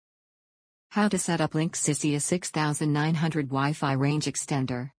How to set up Linksys EA6900 Wi-Fi range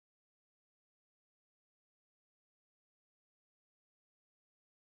extender.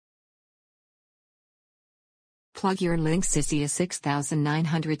 Plug your Linksys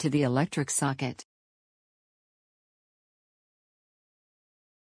EA6900 to the electric socket.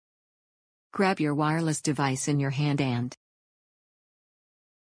 Grab your wireless device in your hand and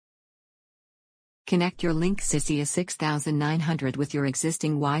connect your Linksys EA6900 with your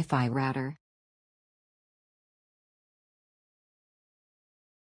existing Wi-Fi router.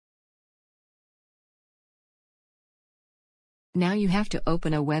 Now you have to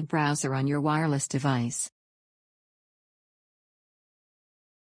open a web browser on your wireless device.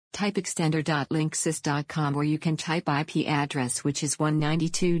 Type extender.linksys.com, or you can type IP address, which is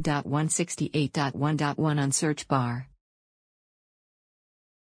 192.168.1.1 on search bar.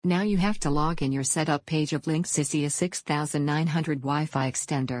 Now you have to log in your setup page of Linksys EA6900 Wi-Fi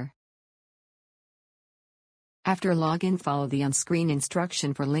extender. After login, follow the on-screen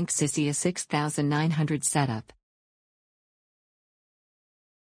instruction for Linksys EA6900 setup.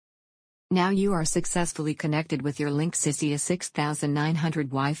 Now you are successfully connected with your Linksys EA6900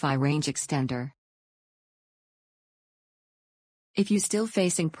 Wi-Fi range extender. If you still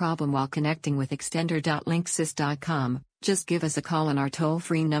facing problem while connecting with extender.linksys.com, just give us a call on our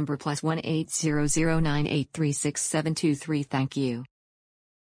toll-free number +1 80098367323. Thank you.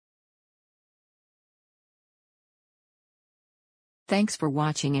 Thanks for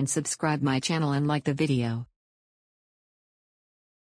watching, and subscribe my channel and like the video.